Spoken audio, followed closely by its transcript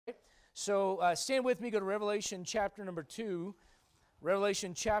So stand with me, go to Revelation chapter number 2.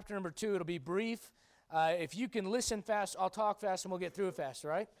 Revelation chapter number 2, it'll be brief. If you can listen fast, I'll talk fast and we'll get through it fast,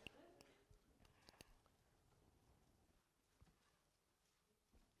 all right?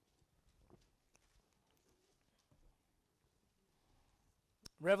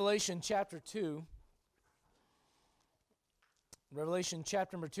 Revelation chapter 2. Revelation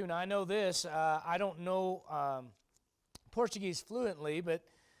chapter number 2. Now, I know this. I don't know Portuguese fluently, but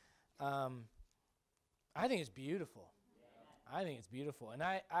I think it's beautiful. I think it's beautiful. And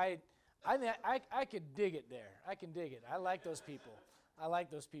I could dig it there. I can dig it. I like those people. I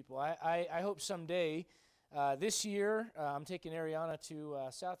like those people. I hope someday, this year, I'm taking Ariana to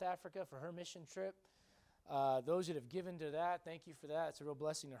South Africa for her mission trip. Those that have given to that, thank you for that. It's a real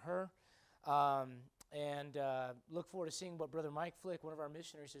blessing to her. And look forward to seeing what Brother Mike Flick, one of our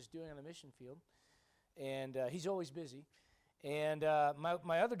missionaries, is doing on the mission field. And he's always busy. And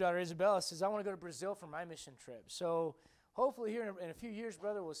my other daughter, Isabella, says, I want to go to Brazil for my mission trip. So hopefully here in a few years,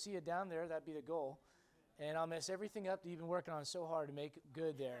 brother, we'll see you down there. That'd be the goal. And I'll mess everything up that you've been working on so hard to make it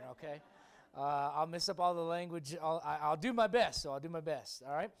good there, okay? I'll mess up all the language. I'll do my best, so I'll do my best,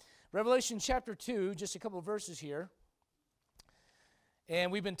 all right? Revelation chapter 2, just a couple of verses here.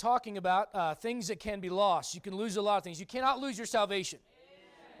 And we've been talking about things that can be lost. You can lose a lot of things. You cannot lose your salvation.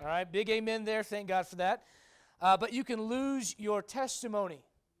 Amen. All right, big amen there. Thank God for that. But you can lose your testimony.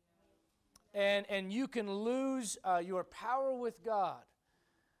 And you can lose your power with God.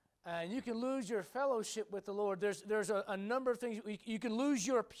 And you can lose your fellowship with the Lord. There's a number of things. You can lose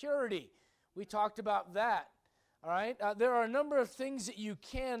your purity. We talked about that. All right? There are a number of things that you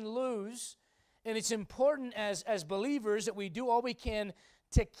can lose. And it's important as believers that we do all we can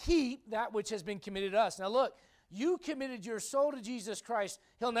to keep that which has been committed to us. Now look, you committed your soul to Jesus Christ.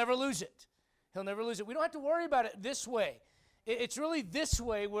 He'll never lose it. He'll never lose it. We don't have to worry about it this way. It's really this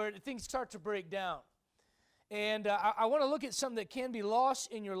way where things start to break down. And I want to look at something that can be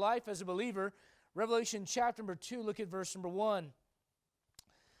lost in your life as a believer. Revelation chapter number 2, look at verse number 1.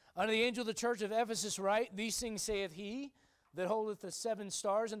 Unto the angel of the church of Ephesus write, These things saith he that holdeth the 7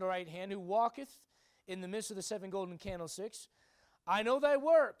 stars in the right hand, who walketh in the midst of the 7 golden candlesticks. I know thy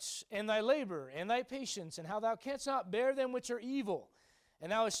works, and thy labor, and thy patience, and how thou canst not bear them which are evil.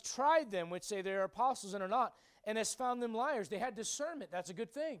 And thou hast tried them which say they are apostles and are not, and hast found them liars. They had discernment. That's a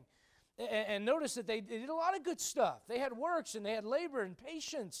good thing. And notice that they did a lot of good stuff. They had works, and they had labor and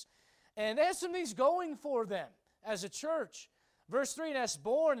patience. And they had some things going for them as a church. Verse 3, and hast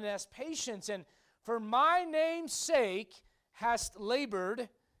borne, and hast patience, and for my name's sake hast labored,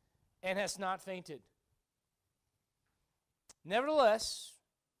 and hast not fainted. Nevertheless,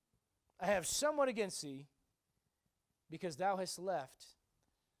 I have somewhat against thee, because thou hast left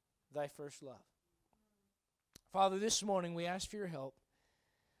thy first love. Father, this morning we ask for your help.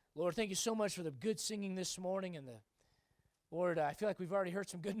 Lord, thank you so much for the good singing this morning. And Lord, I feel like we've already heard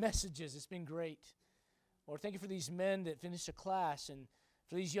some good messages. It's been great. Lord, thank you for these men that finished a class, and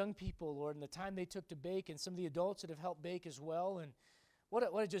for these young people, Lord, and the time they took to bake, and some of the adults that have helped bake as well. And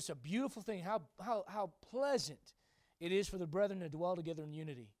what just a beautiful thing, how pleasant it is for the brethren to dwell together in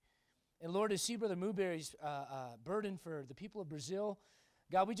unity. And Lord, to see Brother Muberry's burden for the people of Brazil,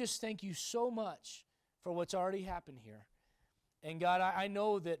 God, we just thank you so much for what's already happened here. And God, I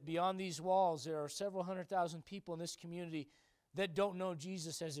know that beyond these walls, there are several 100,000 people in this community that don't know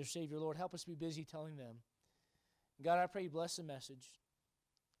Jesus as their Savior. Lord, help us be busy telling them. God, I pray you bless the message.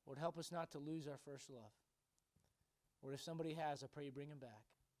 Lord, help us not to lose our first love. Lord, if somebody has, I pray you bring them back.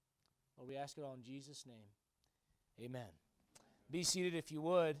 Lord, we ask it all in Jesus' name. Amen. Be seated if you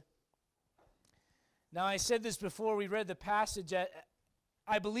would. Now, I said this before we read the passage.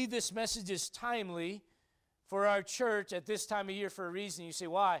 I believe this message is timely for our church at this time of year for a reason. You say,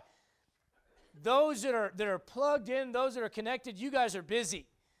 why? Those that are plugged in, those that are connected, you guys are busy.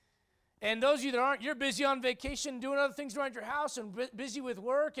 And those of you that aren't, you're busy on vacation, doing other things around your house, and busy with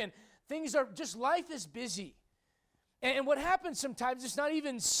work, and things are just, life is busy. And what happens sometimes, it's not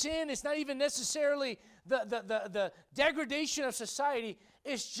even sin, it's not even necessarily the degradation of society,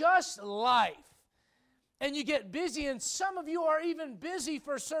 it's just life. And you get busy, and some of you are even busy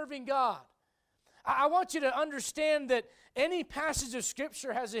for serving God. I want you to understand that any passage of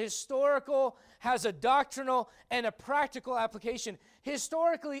Scripture has a historical, has a doctrinal, and a practical application.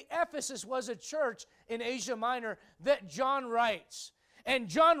 Historically, Ephesus was a church in Asia Minor that John writes. And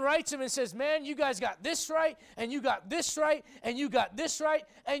John writes them and says, man, you guys got this right, and you got this right, and you got this right,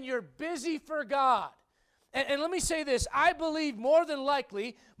 and you're busy for God. And let me say this, I believe more than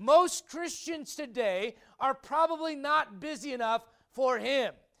likely most Christians today are probably not busy enough for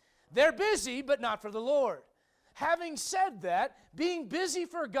Him. They're busy, but not for the Lord. having said that, being busy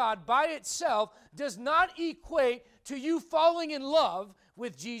for God by itself does not equate to you falling in love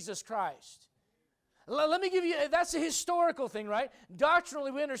with Jesus Christ. Let me give you, that's a historical thing, right?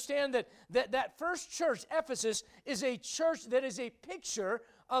 Doctrinally, we understand that first church, Ephesus, is a church that is a picture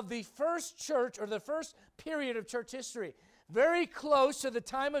of the first church or the first period of church history. Very close to the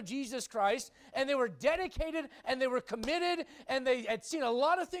time of Jesus Christ, and they were dedicated and they were committed, and they had seen a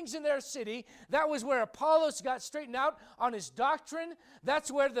lot of things in their city. That was where Apollos got straightened out on his doctrine.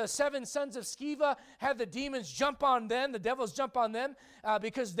 That's where the 7 sons of Sceva had the demons jump on them, the devils jump on them,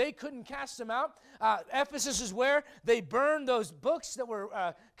 because they couldn't cast them out. Ephesus is where they burned those books that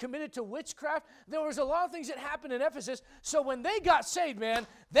were committed to witchcraft. There was a lot of things that happened in Ephesus. So when they got saved, man,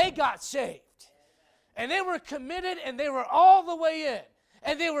 they got saved. And they were committed, and they were all the way in.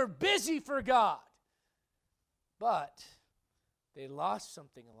 And they were busy for God. But they lost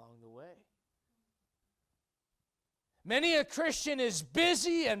something along the way. Many a Christian is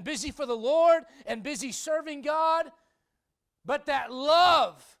busy and busy for the Lord and busy serving God. But that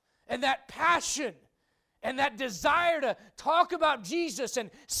love and that passion and that desire to talk about Jesus and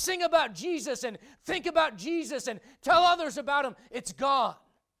sing about Jesus and think about Jesus and tell others about Him, it's gone.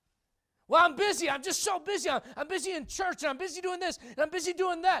 Well, I'm busy. I'm just so busy. I'm busy in church, and I'm busy doing this, and I'm busy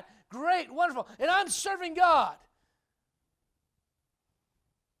doing that. Great, wonderful. And I'm serving God.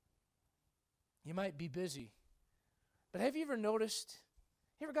 You might be busy. But have you ever noticed,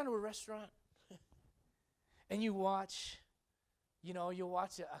 you ever gone to a restaurant and you watch, you'll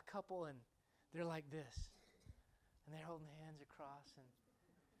watch a couple, and they're like this, and they're holding hands across,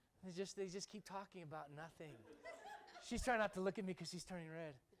 and they just keep talking about nothing. She's trying not to look at me because she's turning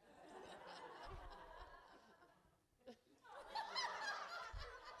red.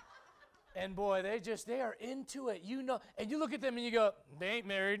 And boy, they are into it, and you look at them and you go, they ain't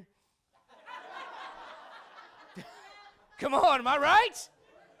married. Come on, am I right?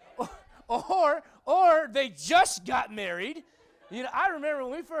 Or they just got married. I remember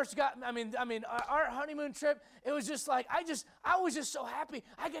when we first got, our honeymoon trip, it was just like, I was just so happy.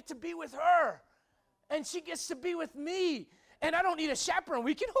 I get to be with her, and she gets to be with me, and I don't need a chaperone.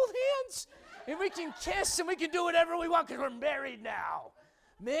 We can hold hands, and we can kiss, and we can do whatever we want because we're married now.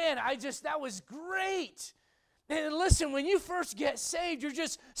 Man, that was great. And listen, when you first get saved, you're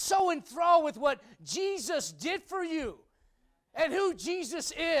just so enthralled with what Jesus did for you and who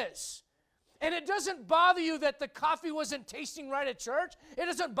Jesus is. And it doesn't bother you that the coffee wasn't tasting right at church. It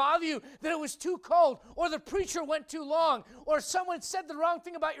doesn't bother you that it was too cold, or the preacher went too long, or someone said the wrong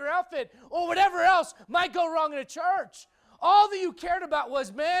thing about your outfit, or whatever else might go wrong in a church. All that you cared about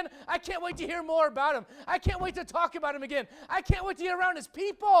was, man, I can't wait to hear more about Him. I can't wait to talk about Him again. I can't wait to get around His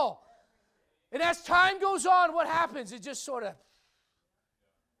people. And as time goes on, what happens? It just sort of...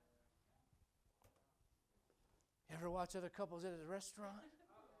 You ever watch other couples at a restaurant?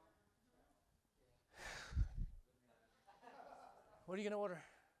 What are you going to order?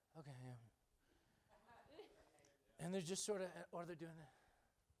 Okay, yeah. And they're just sort of, or they're doing that.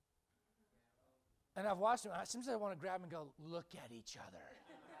 And I've watched them. Sometimes I want to grab them and go, look at each other.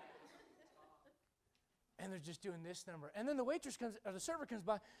 And they're just doing this number. And then the waitress comes, or the server comes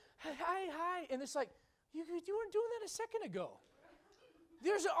by, hi. And it's like, you weren't doing that a second ago.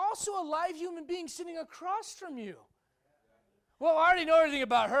 There's also a live human being sitting across from you. Well, I already know everything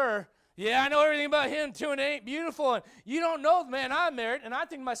about her. Yeah, I know everything about him too, and it ain't beautiful. And you don't know, man, I'm married. And I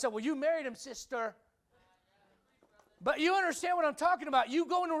think to myself, well, you married him, sister. But you understand what I'm talking about. You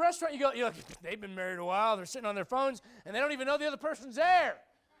go into a restaurant, you go, they've been married a while, they're sitting on their phones, and they don't even know the other person's there.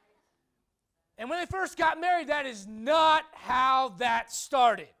 And when they first got married, that is not how that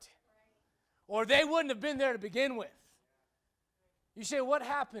started. Or they wouldn't have been there to begin with. You say, what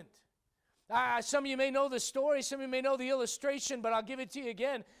happened? Some of you may know the story, some of you may know the illustration, but I'll give it to you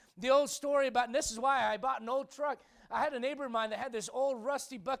again. The old story about, and this is why I bought an old truck. I had a neighbor of mine that had this old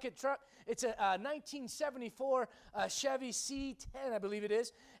rusty bucket truck. It's a 1974 Chevy C10, I believe it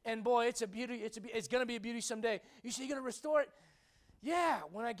is. And boy, it's a beauty. It's going to be a beauty someday. You say, you're going to restore it? Yeah,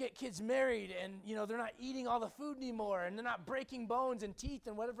 when I get kids married and, they're not eating all the food anymore and they're not breaking bones and teeth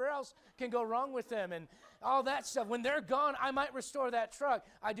and whatever else can go wrong with them and all that stuff. When they're gone, I might restore that truck.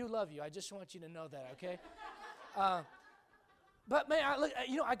 I do love you. I just want you to know that, okay? But, man,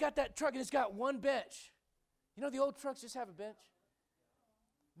 I got that truck and it's got one bench. The old trucks just have a bench.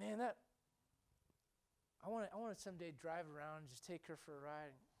 Man, I want to someday drive around and just take her for a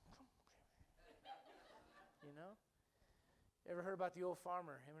ride. Ever heard about the old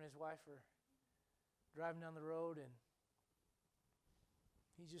farmer? Him and his wife are driving down the road, and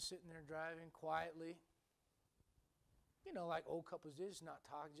he's just sitting there driving quietly. Like old couples do, just not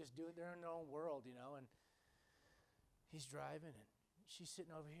talking, just doing it. They're in their own world, And he's driving, and she's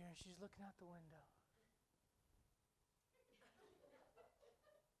sitting over here, and she's looking out the window.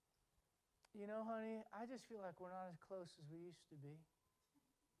 You know, honey, I just feel like we're not as close as we used to be.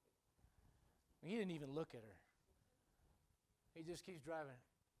 He didn't even look at her. He just keeps driving.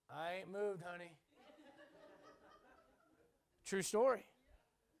 I ain't moved, honey. True story.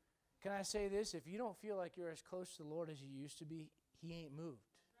 Can I say this? If you don't feel like you're as close to the Lord as you used to be, He ain't moved.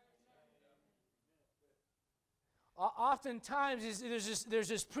 Oftentimes, there's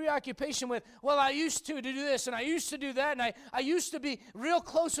this preoccupation with, well, I used to do this, and I used to do that, and I used to be real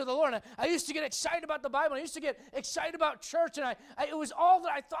close to the Lord, and I used to get excited about the Bible, and I used to get excited about church, and it was all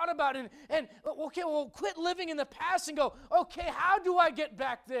that I thought about, and okay, well, quit living in the past and go, okay, how do I get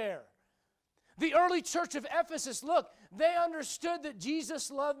back there? The early church of Ephesus, look, they understood that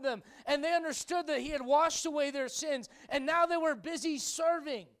Jesus loved them, and they understood that He had washed away their sins, and now they were busy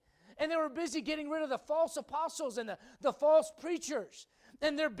serving. And they were busy getting rid of the false apostles and the false preachers.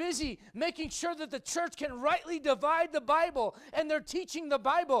 And they're busy making sure that the church can rightly divide the Bible. And they're teaching the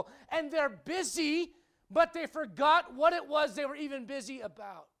Bible. And they're busy, but they forgot what it was they were even busy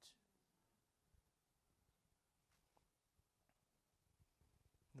about.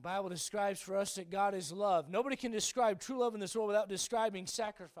 The Bible describes for us that God is love. Nobody can describe true love in this world without describing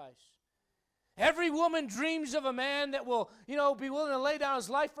sacrifice. Every woman dreams of a man that will, be willing to lay down his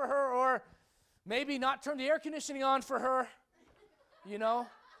life for her, or maybe not turn the air conditioning on for her,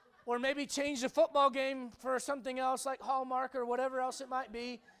 or maybe change the football game for something else like Hallmark or whatever else it might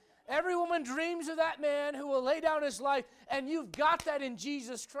be. Every woman dreams of that man who will lay down his life, and you've got that in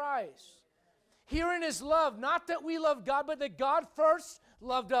Jesus Christ. Herein is love, not that we love God, but that God first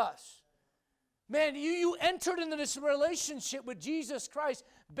loved us. Man, you entered into this relationship with Jesus Christ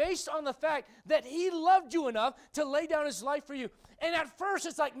based on the fact that He loved you enough to lay down His life for you. And at first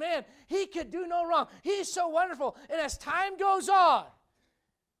it's like, man, He could do no wrong. He's so wonderful. And as time goes on,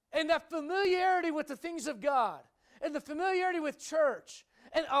 and that familiarity with the things of God, and the familiarity with church,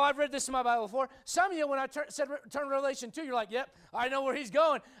 and I've read this in my Bible before. Some of you, when I said turn to Revelation 2, you're like, yep, I know where he's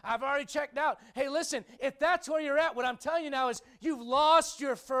going. I've already checked out. Hey, listen, if that's where you're at, what I'm telling you now is you've lost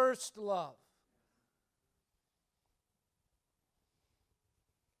your first love.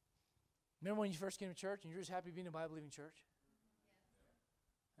 Remember when you first came to church and you're just happy being in a Bible-believing church?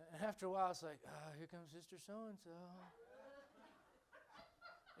 And after a while, it's like, here comes Sister So-and-so.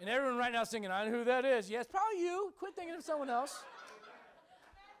 And everyone right now is thinking, I know who that is. Yeah, it's probably you. Quit thinking of someone else.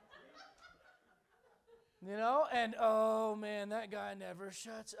 And oh, man, that guy never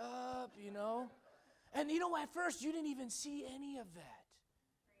shuts up, And at first, you didn't even see any of that.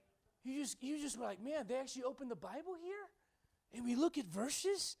 You just were like, man, they actually opened the Bible here? And we look at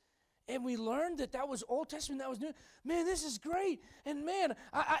verses? And we learned that was Old Testament, that was New. Man, this is great. And man,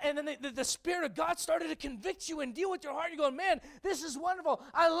 and then the Spirit of God started to convict you and deal with your heart. You're going, man, this is wonderful.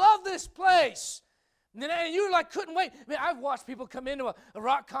 I love this place. And you couldn't wait. Man, I've watched people come into a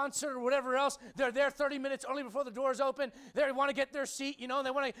rock concert or whatever else. They're there 30 minutes early before the doors open. They want to get their seat, and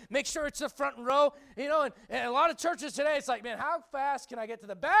they want to make sure it's the front row. And a lot of churches today, it's like, man, how fast can I get to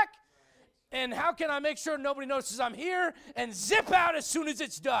the back? And how can I make sure nobody notices I'm here and zip out as soon as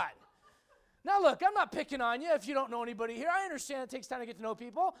it's done? Now, look, I'm not picking on you if you don't know anybody here. I understand it takes time to get to know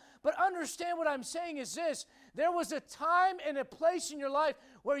people. But understand what I'm saying is this. There was a time and a place in your life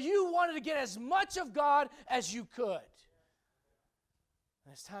where you wanted to get as much of God as you could.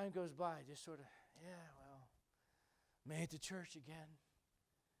 And as time goes by, just sort of, made it to church again.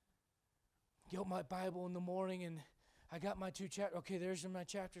 Get my Bible in the morning, and I got my 2 chapters. Okay, there's my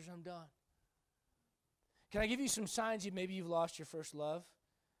chapters. I'm done. Can I give you some signs that maybe you've lost your first love?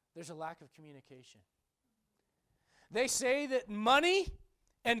 There's a lack of communication. They say that money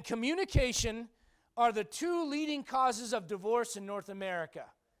and communication are the 2 leading causes of divorce in North America.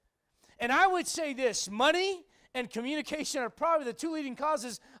 And I would say this, money and communication are probably the 2 leading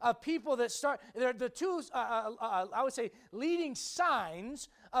causes of people that start, they're the 2, I would say, leading signs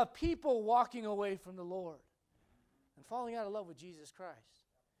of people walking away from the Lord and falling out of love with Jesus Christ.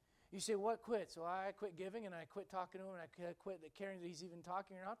 You say, what quit? So I quit giving, and I quit talking to him, and I quit caring that he's even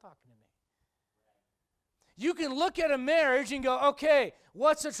talking or not talking to me. You can look at a marriage and go, okay,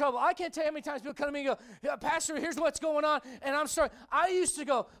 what's the trouble? I can't tell you how many times people come to me and go, yeah, Pastor, here's what's going on. And I'm sorry. I used to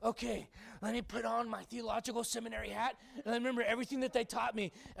go, okay, let me put on my theological seminary hat, and I remember everything that they taught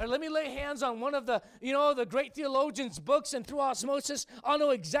me. And let me lay hands on one of the, the great theologians' books, and through osmosis, I'll know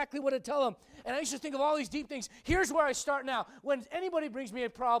exactly what to tell them. And I used to think of all these deep things. Here's where I start now. When anybody brings me a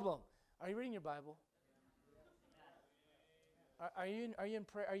problem, are you reading your Bible? Are you in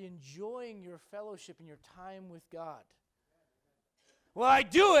prayer? Are you enjoying your fellowship and your time with God? Well, I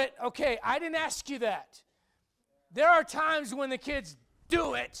do it. Okay, I didn't ask you that. There are times when the kids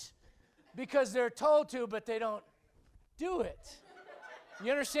do it because they're told to, but they don't do it.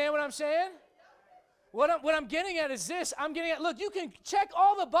 You understand what I'm saying? What I'm getting at is this. I'm getting at, look, you can check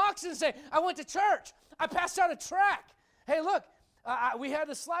all the boxes and say, I went to church. I passed out a track. Hey, look, we had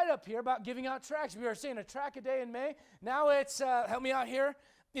the slide up here about giving out tracts. We were saying a track a day in May. Now it's, help me out here,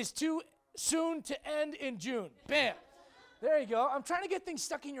 is too soon to end in June. Bam. There you go. I'm trying to get things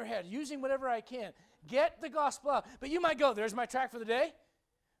stuck in your head, using whatever I can. Get the gospel out. But you might go, there's my track for the day.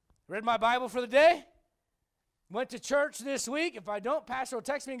 Read my Bible for the day. Went to church this week. If I don't, pastor will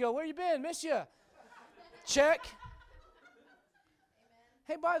text me and go, where you been? Miss you. Check.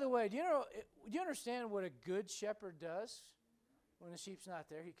 Hey, by the way, do you understand what a good shepherd does when the sheep's not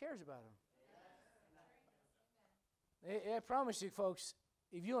there? He cares about them. I promise you, folks,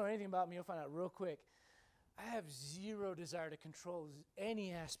 if you learn anything about me, you'll find out real quick. I have zero desire to control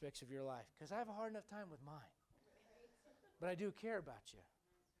any aspects of your life because I have a hard enough time with mine. But I do care about you.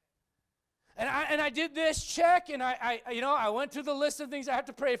 And I did this check, and I went through the list of things I have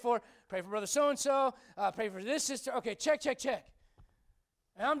to pray for. Pray for brother so-and-so. Pray for this sister. Okay, check.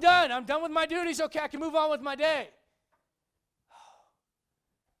 And I'm done. I'm done with my duties. Okay, I can move on with my day.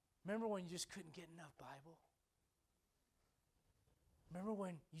 Remember when you just couldn't get enough Bible? Remember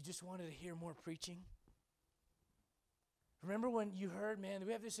when you just wanted to hear more preaching? Remember when you heard, man,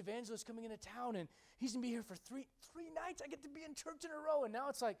 we have this evangelist coming into town, and he's going to be here for three nights. I get to be in church in a row. And now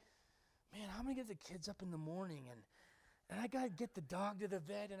it's like, man, how am I going to get the kids up in the morning? And I got to get the dog to the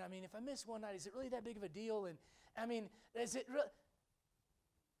vet. And, I mean, if I miss one night, is it really that big of a deal? And, I mean, is it really?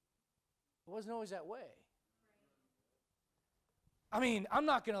 It wasn't always that way. I mean, I'm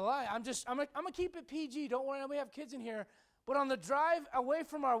not going to lie. I'm going to keep it PG. Don't worry, we have kids in here. But on the drive away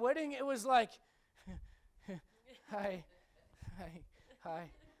from our wedding, it was like, hi.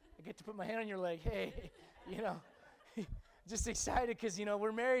 I get to put my hand on your leg. Hey, just excited because,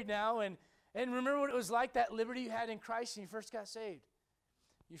 we're married now. And remember what it was like, that liberty you had in Christ when you first got saved.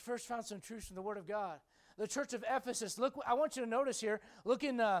 You first found some truths from the Word of God. The church of Ephesus, look, I want you to notice here, look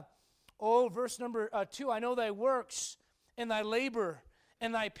in, verse number 2. I know thy works and thy labor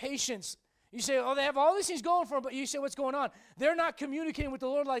and thy patience. You say, they have all these things going for them, but you say, what's going on? They're not communicating with the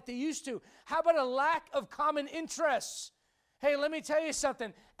Lord like they used to. How about a lack of common interests? Hey, let me tell you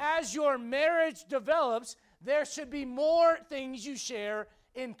something. As your marriage develops, there should be more things you share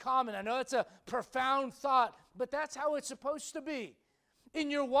in common. I know it's a profound thought, but that's how it's supposed to be.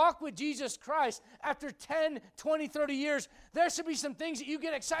 In your walk with Jesus Christ, after 10, 20, 30 years, there should be some things that you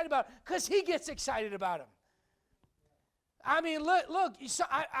get excited about because he gets excited about them. I mean, look,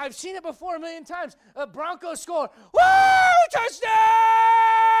 I've seen it before a million times. A Broncos score. Woo!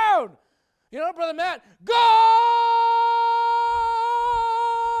 Touchdown! You know, Brother Matt, go!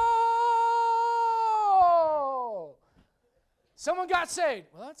 Someone got saved.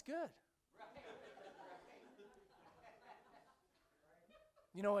 Well, that's good.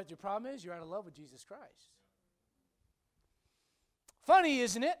 You know what your problem is? You're out of love with Jesus Christ. Funny,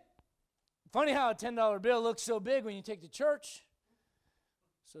 isn't it? Funny how a $10 bill looks so big when you take it to church,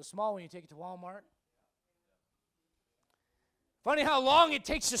 so small when you take it to Walmart. Funny how long it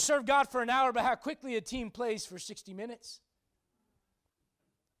takes to serve God for an hour, but how quickly a team plays for 60 minutes.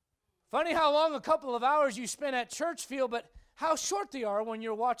 Funny how long a couple of hours you spend at church feel, but how short they are when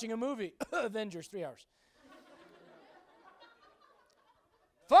you're watching a movie. Avengers, 3 hours.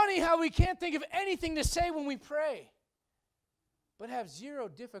 Funny how we can't think of anything to say when we pray, but have zero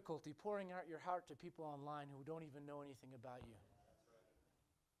difficulty pouring out your heart to people online who don't even know anything about you.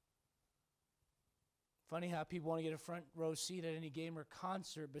 Funny how people want to get a front row seat at any game or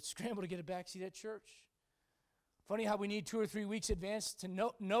concert, but scramble to get a back seat at church. Funny how we need 2 or 3 weeks advance to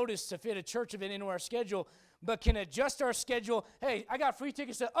notice to fit a church event into our schedule, but can adjust our schedule. Hey, I got free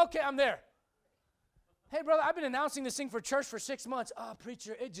tickets. Okay, I'm there. Hey, brother, I've been announcing this thing for church for 6 months. Oh,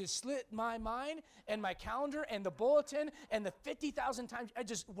 preacher, it just slit my mind and my calendar and the bulletin and the 50,000 times. I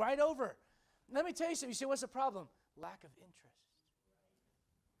just right over. Let me tell you something. You say, what's the problem? Lack of interest.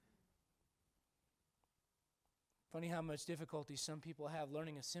 Funny how much difficulty some people have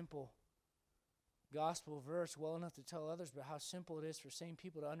learning a simple gospel verse well enough to tell others, but how simple it is for same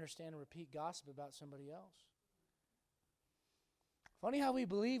people to understand and repeat gossip about somebody else. Funny how we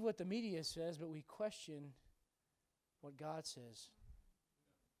believe what the media says, but we question what God says.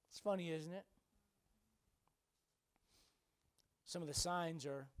 It's funny, isn't it? Some of the signs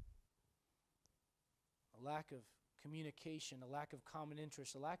are a lack of communication, a lack of common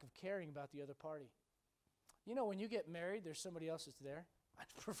interest, a lack of caring about the other party. You know, when you get married, there's somebody else that's there.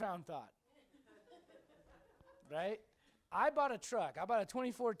 Profound thought. Right? I bought a truck. I bought a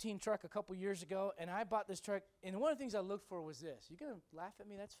 2014 truck a couple years ago, and I bought this truck. And one of the things I looked for was this. You're going to laugh at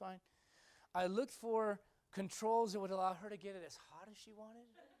me? That's fine. I looked for controls that would allow her to get it as hot as she wanted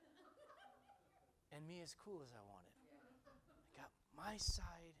and me as cool as I wanted. I got my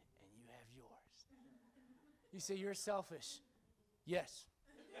side, and you have yours. You say, you're selfish. Yes.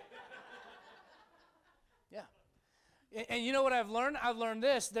 Yeah. And you know what I've learned? I've learned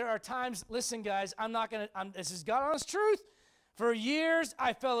this. There are times, listen, guys, this is God honest truth. For years,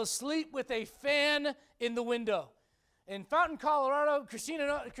 I fell asleep with a fan in the window. In Fountain, Colorado,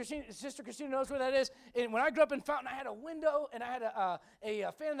 Sister Christina knows where that is. And when I grew up in Fountain, I had a window, and I had a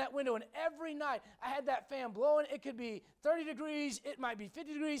fan in that window. And every night, I had that fan blowing. It could be 30 degrees. It might be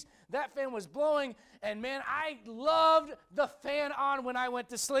 50 degrees. That fan was blowing. And, man, I loved the fan on when I went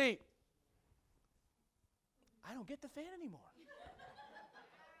to sleep. I don't get the fan anymore.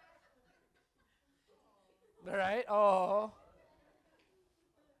 All right? Oh.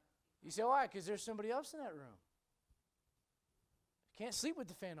 You say, why? Because there's somebody else in that room. Can't sleep with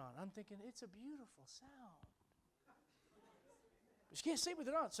the fan on. I'm thinking, it's a beautiful sound. But you can't sleep with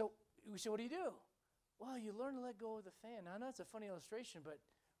it on. So we say, what do you do? Well, you learn to let go of the fan. Now, I know it's a funny illustration, but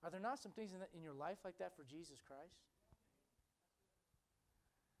are there not some things in your life like that for Jesus Christ?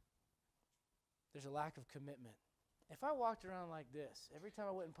 There's a lack of commitment. If I walked around like this, every time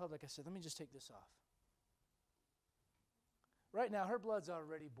I went in public, I said, let me just take this off. Right now, her blood's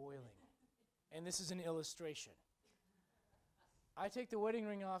already boiling. And this is an illustration. I take the wedding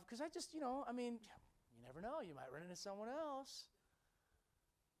ring off because you never know. You might run into someone else.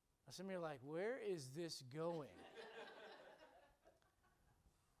 Some of you are like, where is this going?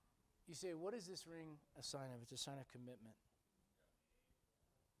 You say, what is this ring a sign of? It's a sign of commitment.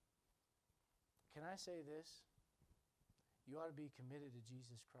 Can I say this? You ought to be committed to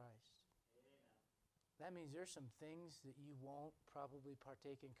Jesus Christ. That means there's some things that you won't probably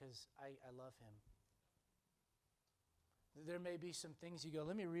partake in because I love him. There may be some things you go,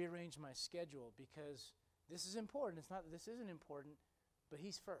 let me rearrange my schedule because this is important. It's not that this isn't important, but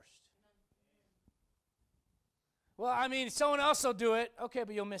he's first. Well, I mean, someone else will do it. Okay,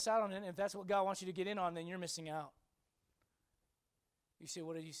 but you'll miss out on it. If that's what God wants you to get in on, then you're missing out. You see,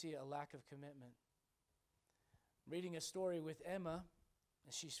 what did you see? A lack of commitment. Reading a story with Emma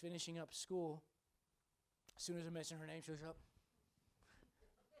as she's finishing up school. As soon as I mention her name, she goes up.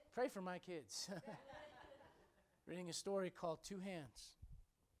 Pray for my kids. Reading a story called Two Hands.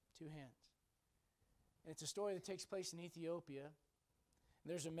 Two Hands. And it's a story that takes place in Ethiopia.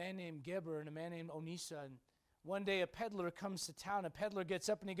 There's a man named Geber and a man named Onisa. And one day a peddler comes to town. A peddler gets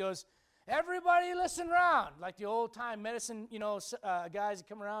up and he goes, everybody listen round. Like the old time medicine, guys that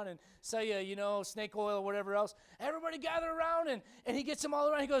come around and sell you, snake oil or whatever else. Everybody gather around and he gets them all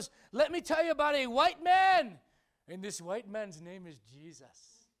around. He goes, let me tell you about a white man. And this white man's name is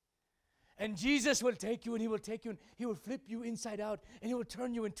Jesus. And Jesus will take you and he will take you and he will flip you inside out and he will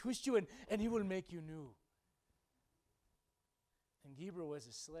turn you and twist you and he will make you new. And Geber was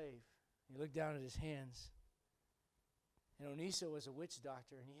a slave. He looked down at his hands. And Onisa was a witch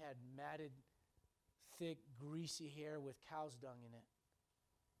doctor, and he had matted, thick, greasy hair with cow's dung in it.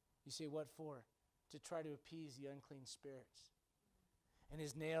 You say, what for? To try to appease the unclean spirits. And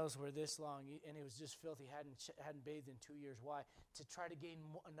his nails were this long, and it was just filthy. Hadn't bathed in 2 years. Why? To try to gain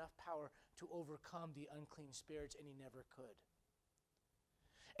enough power to overcome the unclean spirits, and he never could.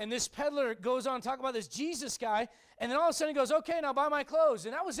 And this peddler goes on to talk about this Jesus guy, and then all of a sudden he goes, okay, now buy my clothes.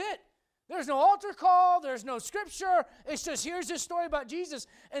 And that was it. There's no altar call. There's no scripture. It's just, here's this story about Jesus.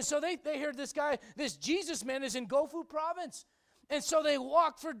 And so they heard this guy, this Jesus man is in Gofu province. And so they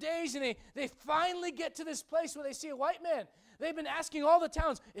walk for days, and they finally get to this place where they see a white man. They've been asking all the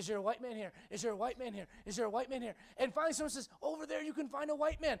towns, is there a white man here? Is there a white man here? Is there a white man here? And finally someone says, over there you can find a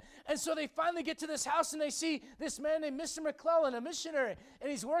white man. And so they finally get to this house, and they see this man named Mr. McClellan, a missionary.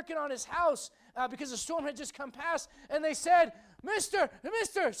 And he's working on his house because a storm had just come past. And they said, Mister,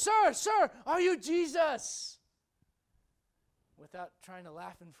 sir, are you Jesus? Without trying to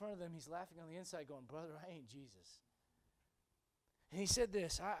laugh in front of them, he's laughing on the inside going, brother, I ain't Jesus. And he said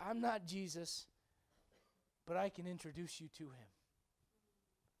this, I'm not Jesus, but I can introduce you to him.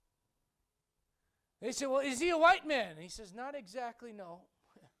 They said, well, is he a white man? And he says, not exactly, no.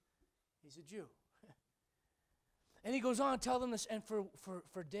 He's a Jew. And he goes on to tell them this, and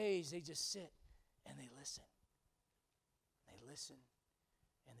for days they just sit and they listen. They listen,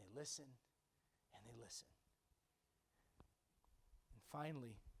 and they listen, and they listen. And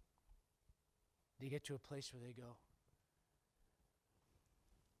finally, they get to a place where they go,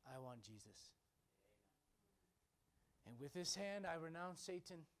 I want Jesus. And with this hand, I renounce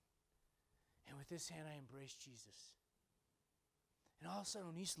Satan. And with this hand, I embrace Jesus. And all of a sudden,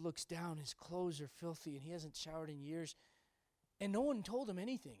 when he looks down, his clothes are filthy, and he hasn't showered in years. And no one told him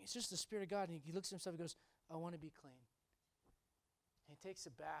anything. It's just the Spirit of God. And he looks at himself and goes, I want to be clean. And he takes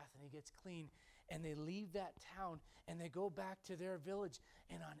a bath, and he gets clean. And they leave that town, and they go back to their village.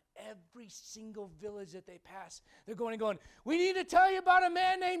 And on every single village that they pass, they're going, we need to tell you about a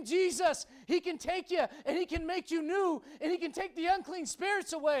man named Jesus. He can take you, and he can make you new, and he can take the unclean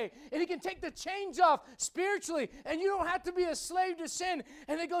spirits away, and he can take the chains off spiritually, and you don't have to be a slave to sin.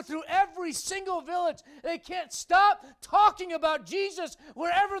 And they go through every single village. They can't stop talking about Jesus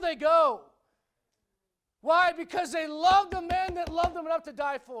wherever they go. Why? Because they love the man that loved them enough to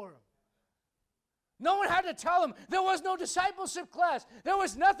die for him. No one had to tell him. There was no discipleship class. There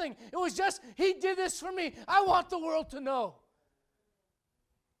was nothing. It was just, he did this for me. I want the world to know.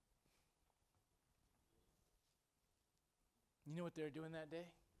 You know what they were doing that day?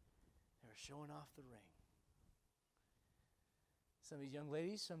 They were showing off the ring. Some of these young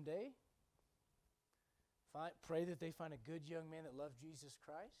ladies someday pray that they find a good young man that loves Jesus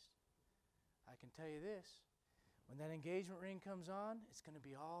Christ. I can tell you this. When that engagement ring comes on, it's going to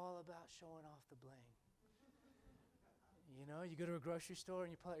be all about showing off the bling. You know, you go to a grocery store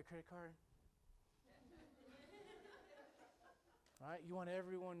and you pull out your credit card. Right? You want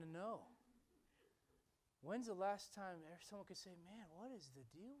everyone to know. When's the last time someone could say, man, what is the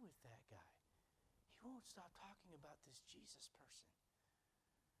deal with that guy? He won't stop talking about this Jesus person.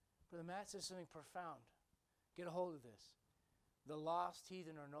 Brother Matt says something profound. Get a hold of this. The lost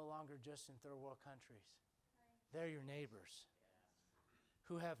heathen are no longer just in third world countries. They're your neighbors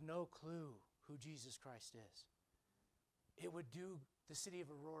who have no clue who Jesus Christ is. It would do the city of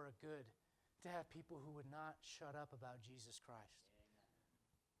Aurora good to have people who would not shut up about Jesus Christ.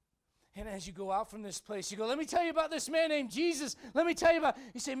 And as you go out from this place, you go, let me tell you about this man named Jesus. Let me tell you about,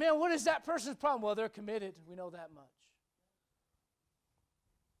 you say, man, what is that person's problem? Well, they're committed. We know that much.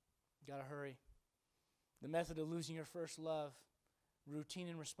 Got to hurry. The method of losing your first love, routine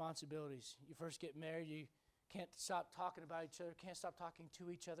and responsibilities. You first get married, you can't stop talking about each other, can't stop talking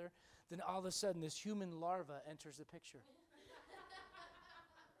to each other. Then all of a sudden, this human larva enters the picture.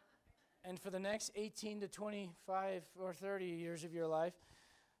 And for the next 18 to 25 or 30 years of your life,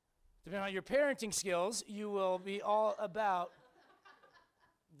 depending on your parenting skills, you will be all about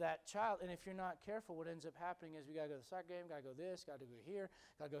that child. And if you're not careful, what ends up happening is we got to go to the soccer game, got to go this, got to go here,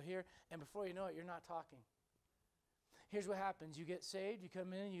 got to go here. And before you know it, you're not talking. Here's what happens. You get saved, you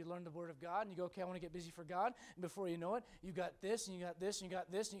come in, you learn the Word of God, and you go, okay, I want to get busy for God. And before you know it, you got this, and you got this, and you got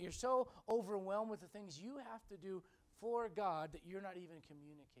this, and you're so overwhelmed with the things you have to do for God that you're not even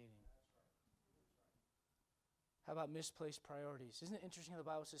communicating. How about misplaced priorities? Isn't it interesting how the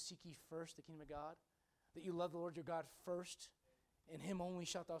Bible says, seek ye first the kingdom of God? That you love the Lord your God first, and him only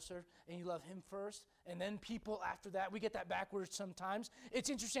shalt thou serve, and you love him first, and then people after that. We get that backwards sometimes. It's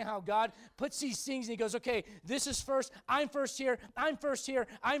interesting how God puts these things, and he goes, okay, this is first, I'm first here, I'm first here,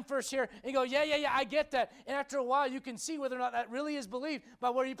 I'm first here. And you go, yeah, I get that. And after a while, you can see whether or not that really is believed by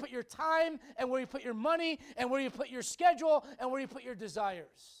where you put your time, and where you put your money, and where you put your schedule, and where you put your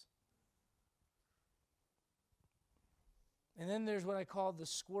desires. And then there's what I call the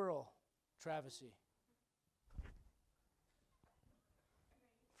squirrel travesty.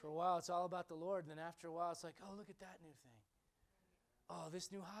 For a while, it's all about the Lord. And then after a while, it's like, oh, look at that new thing. Oh,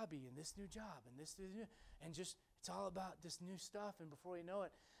 this new hobby and this new job and this new, and just, it's all about this new stuff. And before you know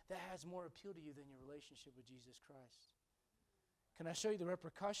it, that has more appeal to you than your relationship with Jesus Christ. Can I show you the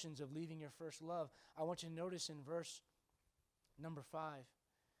repercussions of leaving your first love? I want you to notice in verse number 5,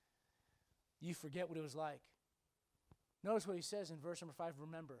 you forget what it was like. Notice what he says in verse number 5,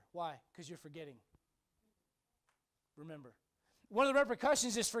 remember. Why? Because you're forgetting. Remember. One of the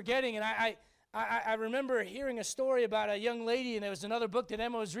repercussions is forgetting, and I remember hearing a story about a young lady, and there was another book that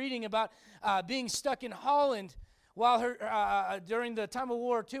Emma was reading about being stuck in Holland while during the time of World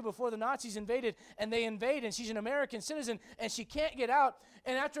War II, before the Nazis invaded, and they invade, and she's an American citizen, and she can't get out.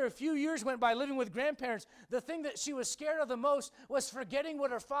 And after a few years went by living with grandparents, the thing that she was scared of the most was forgetting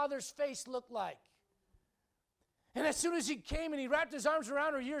what her father's face looked like. And as soon as he came and he wrapped his arms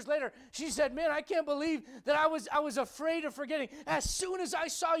around her years later, she said, man, I can't believe that I was afraid of forgetting. As soon as I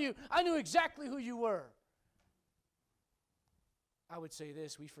saw you, I knew exactly who you were. I would say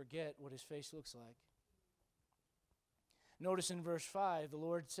this, we forget what his face looks like. Notice in verse 5, the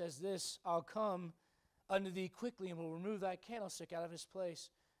Lord says this, I'll come unto thee quickly and will remove thy candlestick out of his place.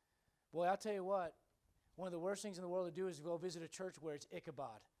 Boy, I'll tell you what, one of the worst things in the world to do is to go visit a church where it's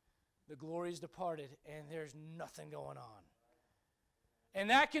Ichabod. The glory is departed, and there's nothing going on. And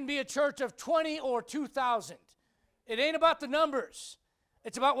that can be a church of 20 or 2,000. It ain't about the numbers.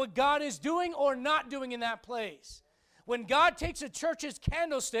 It's about what God is doing or not doing in that place. When God takes a church's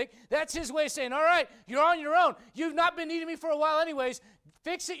candlestick, that's his way of saying, all right, you're on your own. You've not been needing me for a while anyways.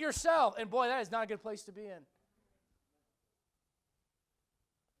 Fix it yourself. And boy, that is not a good place to be in.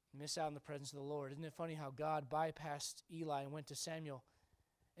 Miss out in the presence of the Lord. Isn't it funny how God bypassed Eli and went to Samuel?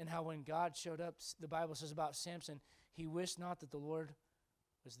 And how when God showed up, the Bible says about Samson, he wished not that the Lord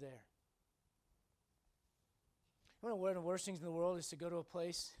was there. You know one of the worst things in the world is to go to a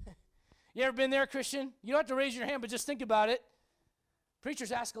place. You ever been there, Christian? You don't have to raise your hand, but just think about it.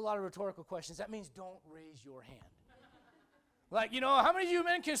 Preachers ask a lot of rhetorical questions. That means don't raise your hand. Like, how many of you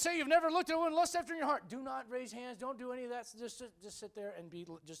men can say you've never looked at a woman, lust after in your heart? Do not raise hands. Don't do any of that. Just sit there and be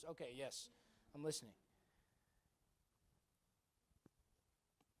just, okay, yes, I'm listening.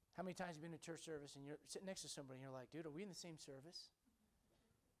 How many times have you been to church service and you're sitting next to somebody and you're like, dude, are we in the same service?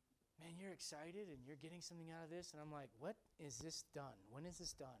 Man, you're excited and you're getting something out of this. And I'm like, what is this done? When is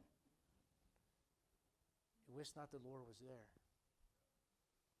this done? You wish not the Lord was there.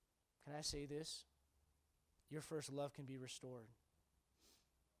 Can I say this? Your first love can be restored.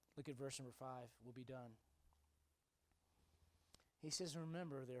 Look at verse number 5. We'll be done. He says,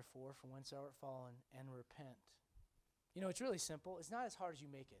 remember, therefore, from whence thou art fallen, and repent. It's really simple. It's not as hard as you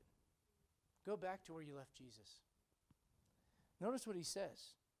make it. Go back to where you left Jesus. Notice what he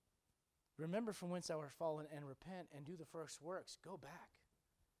says. Remember from whence thou art fallen, and repent, and do the first works. Go back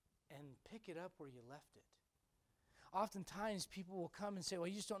and pick it up where you left it. Oftentimes people will come and say, well,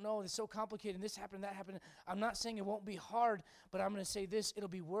 you just don't know. It's so complicated, and this happened, that happened. I'm not saying it won't be hard, but I'm going to say this. It'll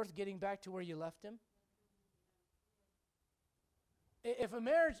be worth getting back to where you left him. If a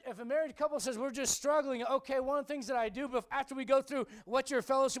married couple says, we're just struggling, okay, one of the things that I do, but after we go through what's your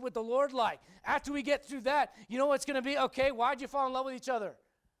fellowship with the Lord like, after we get through that, you know what's going to be? Okay, why'd you fall in love with each other?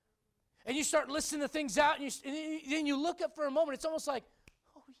 And you start listing the things out, and then you look up for a moment. It's almost like,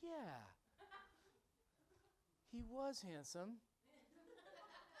 oh, yeah. He was handsome,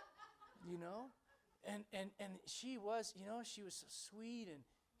 and she was, she was so sweet, and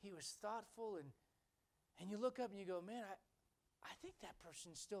he was thoughtful, and you look up and you go, man, I think that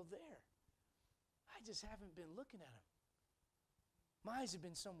person's still there. I just haven't been looking at him. My eyes have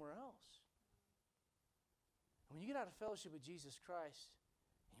been somewhere else. And when you get out of fellowship with Jesus Christ,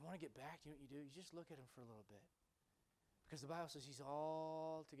 and you want to get back, you know what you do? You just look at him for a little bit. Because the Bible says he's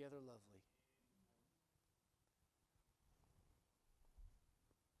altogether lovely.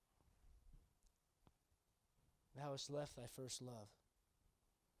 Thou hast left thy first love.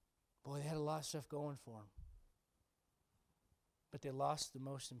 Boy, they had a lot of stuff going for them. But they lost the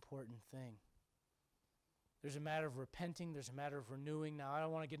most important thing. There's a matter of repenting. There's a matter of renewing. Now, I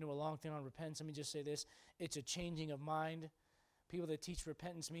don't want to get into a long thing on repentance. Let me just say this. It's a changing of mind. People that teach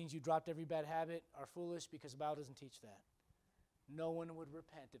repentance means you dropped every bad habit are foolish because the Bible doesn't teach that. No one would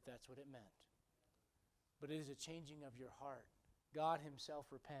repent if that's what it meant. But it is a changing of your heart. God himself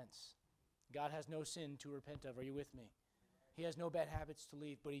repents. God has no sin to repent of. Are you with me? He has no bad habits to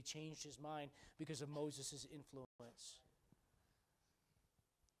leave, but he changed his mind because of Moses' influence.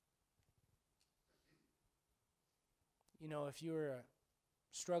 If you were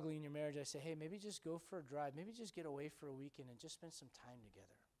struggling in your marriage, I say, hey, maybe just go for a drive. Maybe just get away for a weekend and just spend some time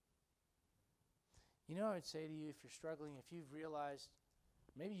together. I would say to you, if you're struggling, if you've realized,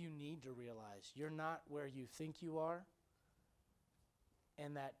 maybe you need to realize you're not where you think you are.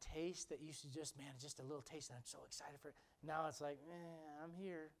 And that taste that used to just a little taste, and I'm so excited for it. Now it's like, I'm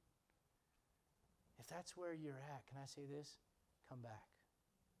here. If that's where you're at, can I say this? Come back.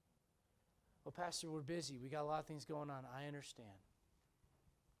 Well, Pastor, we're busy. We got a lot of things going on. I understand.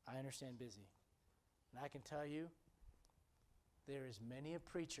 I understand busy. And I can tell you, there is many a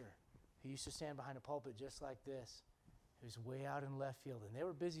preacher who used to stand behind a pulpit just like this, who's way out in left field, and they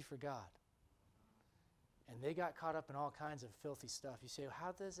were busy for God. And they got caught up in all kinds of filthy stuff. You say, well,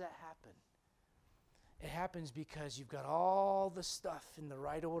 how does that happen? It happens because you've got all the stuff in the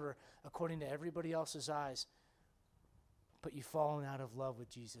right order according to everybody else's eyes, but you've fallen out of love with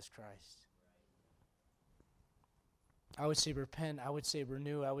Jesus Christ. I would say repent. I would say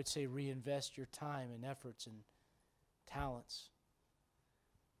renew. I would say reinvest your time and efforts and talents.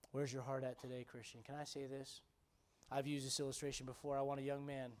 Where's your heart at today, Christian? Can I say this? I've used this illustration before. I want a young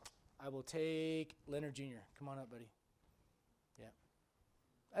man. I will take Leonard Jr. Come on up, buddy. Yeah.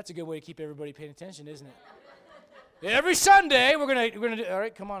 That's a good way to keep everybody paying attention, isn't it? Every Sunday, we're gonna do, all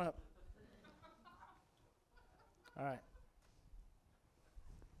right, come on up. All right.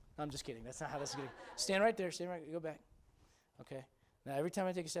 I'm just kidding. That's not how this is going to stand right there. Stand right. Go back. Okay. Now, every time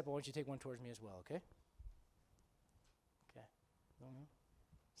I take a step, I want you to take one towards me as well, okay? Okay.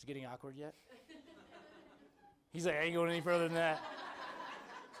 Is it getting awkward yet? He's like, I ain't going any further than that.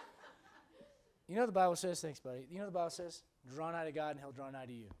 You know the Bible says, thanks, buddy. You know the Bible says, draw nigh to God and He'll draw nigh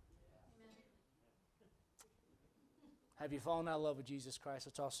to you. Have you fallen out of love with Jesus Christ?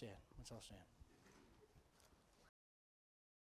 Let's all stand. Let's all stand.